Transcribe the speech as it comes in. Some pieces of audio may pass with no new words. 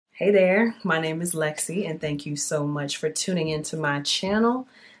Hey there, my name is Lexi, and thank you so much for tuning into my channel.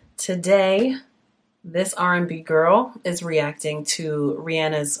 Today, this R&B girl is reacting to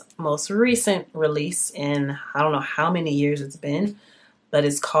Rihanna's most recent release in I don't know how many years it's been, but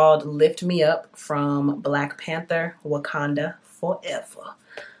it's called Lift Me Up from Black Panther Wakanda Forever.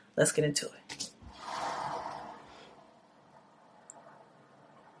 Let's get into it.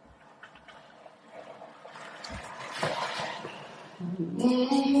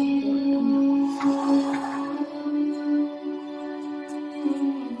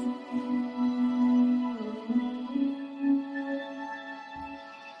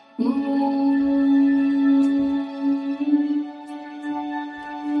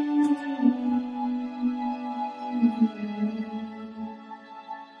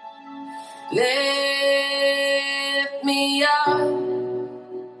 Lift me up,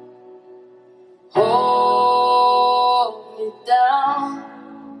 hold me down,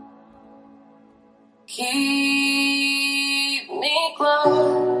 keep me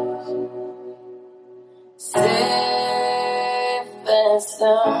close, safe and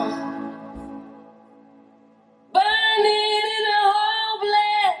sound. Burning in a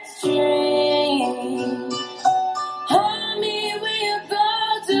hopeless dream, hold me when you go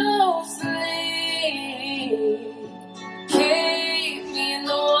to sleep. Keep me in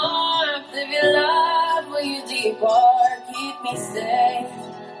the warmth of your love when you depart. Keep me safe,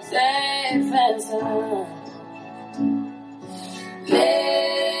 safe and sound.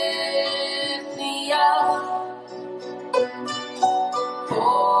 Lift me up,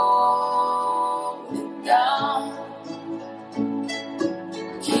 hold me down,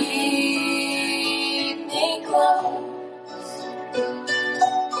 keep me close,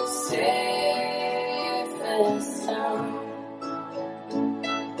 safe and sound.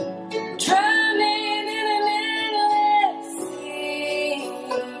 Drowning in an endless sea.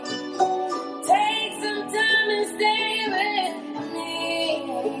 Take some time and stay with me.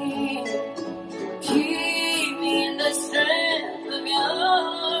 Keep me in the strength of your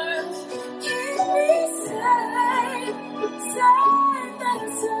arms. Keep me safe, safe and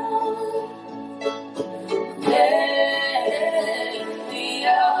sound. Lift me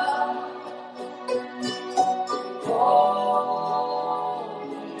up, hold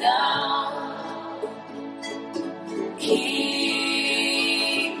me down,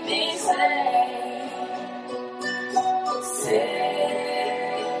 keep me safe,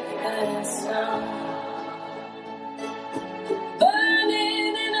 safe and sound.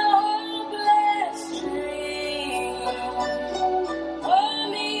 Burning in a hopeless dream, hold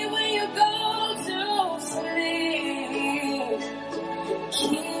me when you go to sleep. Keep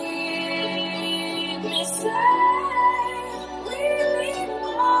me safe. We need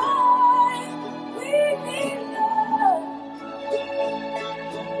more. We need love.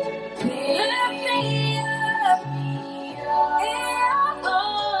 Lift me up in your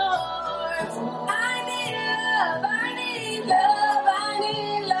arms. I need love. I need love. I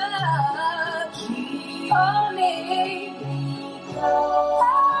need love. Hold me.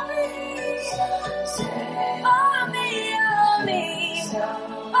 Hold me. Hold me. Hold me. Hold me.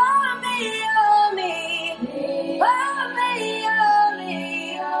 Hold me. Hold me. Hold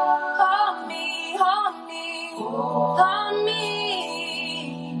me. Hold me. Hold me. Hold me.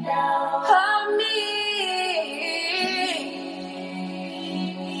 Hold me.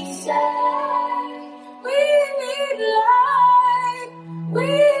 We need light. We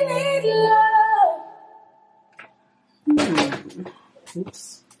need love. Oops.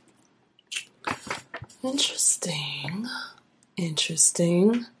 Interesting.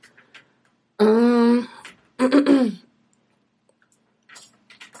 Interesting.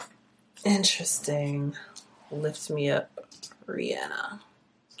 Lift Me Up, Rihanna.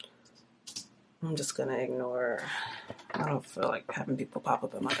 I'm just gonna ignore. I don't feel like having people pop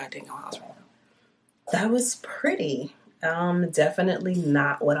up in my goddamn house right now. That was pretty. Definitely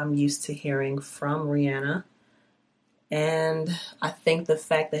not what I'm used to hearing from Rihanna. And I think the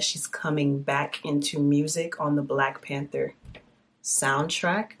fact that she's coming back into music on the Black Panther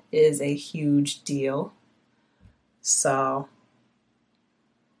soundtrack is a huge deal. So,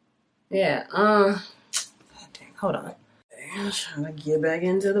 yeah, dang, hold on. I'm trying to get back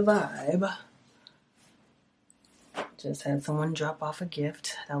into the vibe. Just had someone drop off a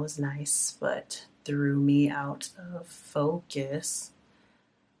gift. That was nice, but threw me out of focus.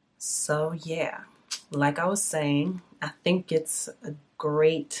 So, yeah, like I was saying, I think it's a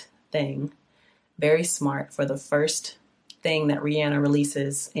great thing. Very smart for the first thing that Rihanna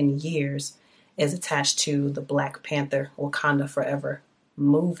releases in years is attached to the Black Panther Wakanda Forever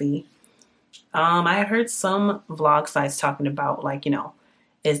movie. I heard some vlog sites talking about, like,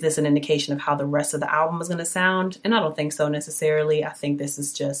 is this an indication of how the rest of the album is going to sound? And I don't think so necessarily. I think this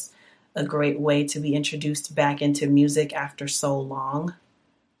is just a great way to be introduced back into music after so long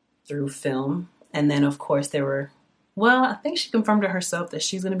through film. And then, of course, I think she confirmed to herself that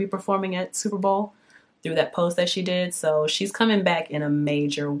she's going to be performing at Super Bowl through that post that she did. So she's coming back in a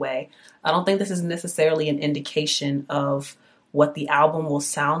major way. I don't think this is necessarily an indication of what the album will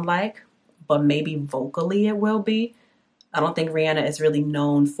sound like, but maybe vocally it will be. I don't think Rihanna is really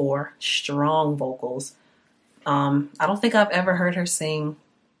known for strong vocals. I don't think I've ever heard her sing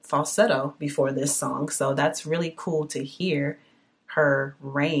falsetto before this song. So that's really cool to hear her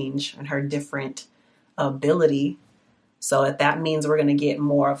range and her different ability. So if that means we're going to get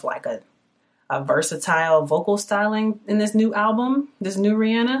more of like a versatile vocal styling in this new album, this new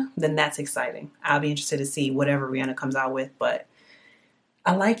Rihanna, then that's exciting. I'll be interested to see whatever Rihanna comes out with, but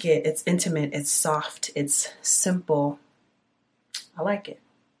I like it. It's intimate. It's soft. It's simple. I like it.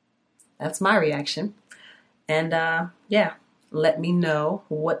 That's my reaction. And let me know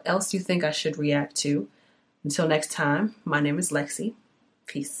what else you think I should react to. Until next time, my name is Lexi.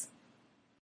 Peace.